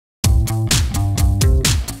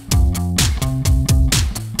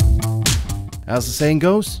As the saying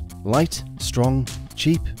goes, light, strong,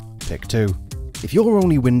 cheap, pick two. If you're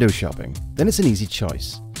only window shopping, then it's an easy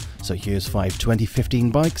choice. So here's 5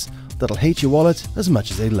 2015 bikes that'll hate your wallet as much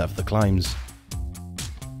as they love the climbs.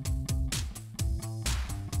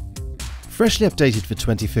 Freshly updated for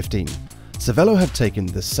 2015, Cervelo have taken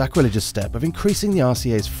the sacrilegious step of increasing the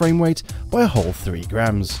RCA's frame weight by a whole 3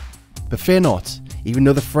 grams. But fear not, even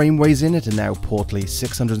though the frame weighs in at a now portly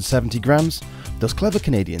 670 grams, those clever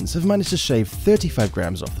Canadians have managed to shave 35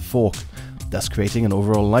 grams off the fork, thus creating an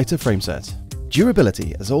overall lighter frame set.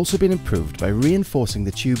 Durability has also been improved by reinforcing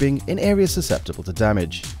the tubing in areas susceptible to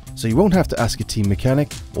damage, so you won't have to ask your team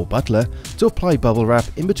mechanic or butler to apply bubble wrap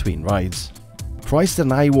in between rides. Priced at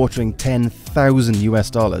an eye-watering $10,000 US,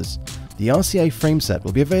 the RCA frame set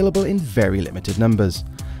will be available in very limited numbers,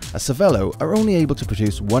 as Cervelo are only able to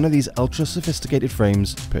produce one of these ultra-sophisticated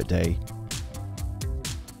frames per day.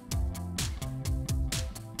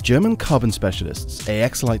 German carbon specialists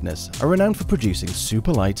AX Lightness are renowned for producing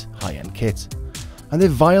super light, high-end kit, and their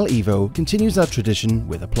Vile Evo continues that tradition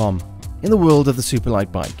with aplomb. In the world of the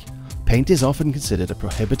superlight bike, paint is often considered a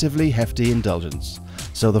prohibitively hefty indulgence,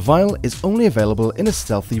 so the Vile is only available in a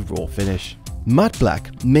stealthy raw finish. Matte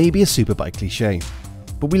black may be a superbike cliche,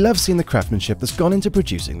 but we love seeing the craftsmanship that's gone into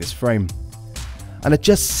producing this frame. And at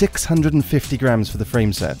just 650 grams for the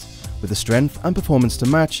frame set, with the strength and performance to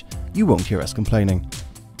match, you won't hear us complaining.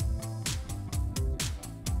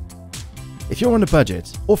 If you're on a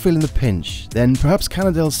budget or feeling the pinch, then perhaps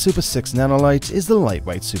Cannondale's Super 6 Nanolight is the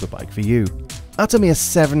lightweight superbike for you. At a mere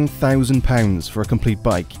 £7,000 for a complete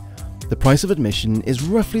bike, the price of admission is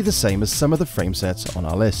roughly the same as some of the frame sets on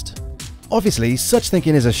our list. Obviously, such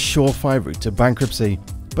thinking is a surefire route to bankruptcy,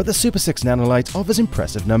 but the Super 6 Nanolight offers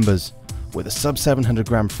impressive numbers, with a sub 700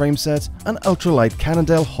 gram frame set and ultralight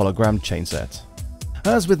Cannondale hologram chainset.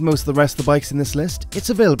 As with most of the rest of the bikes in this list, it's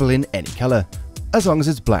available in any colour, as long as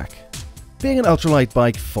it's black. Being an ultralight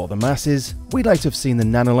bike for the masses, we'd like to have seen the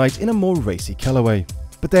Nanolight in a more racy colourway,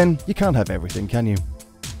 but then you can't have everything, can you?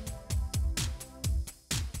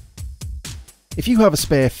 If you have a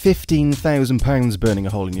spare £15,000 burning a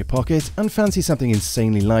hole in your pocket and fancy something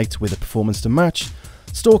insanely light with a performance to match,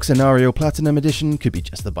 Stork Scenario Platinum Edition could be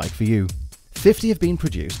just the bike for you. 50 have been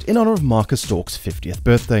produced in honour of Marcus Stork's 50th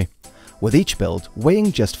birthday, with each build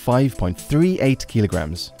weighing just 5.38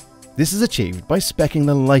 kilograms. This is achieved by speccing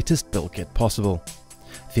the lightest build kit possible.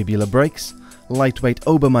 Fibula brakes, lightweight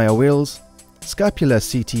Obermeyer wheels, scapular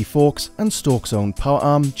CT forks and Stork's own Power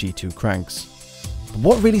Arm G2 cranks. But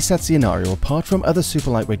what really sets the Inario apart from other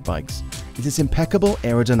super lightweight bikes is its impeccable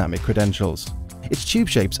aerodynamic credentials. Its tube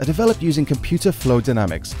shapes are developed using computer flow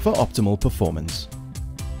dynamics for optimal performance.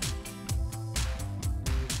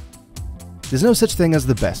 There's no such thing as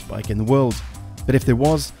the best bike in the world, but if there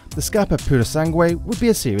was, the Scapa Purasangue would be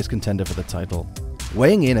a serious contender for the title.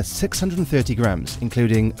 Weighing in at 630 grams,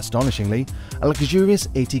 including, astonishingly, a luxurious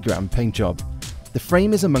 80 gram paint job, the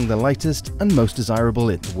frame is among the lightest and most desirable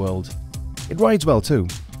in the world. It rides well too,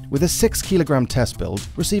 with a 6 kilogram test build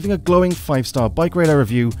receiving a glowing 5-star BikeRadar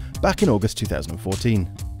review back in August 2014.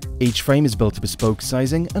 Each frame is built to bespoke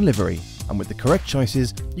sizing and livery, and with the correct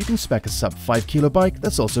choices, you can spec a sub 5 kilo bike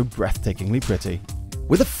that's also breathtakingly pretty.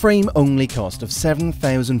 With a frame-only cost of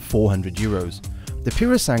 €7,400, the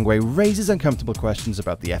Purasangue raises uncomfortable questions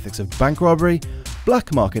about the ethics of bank robbery,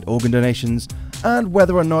 black market organ donations, and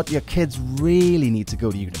whether or not your kids really need to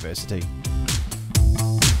go to university.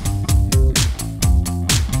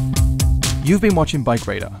 You've been watching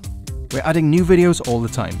BikeRadar. We're adding new videos all the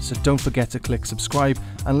time, so don't forget to click subscribe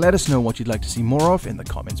and let us know what you'd like to see more of in the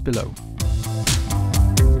comments below.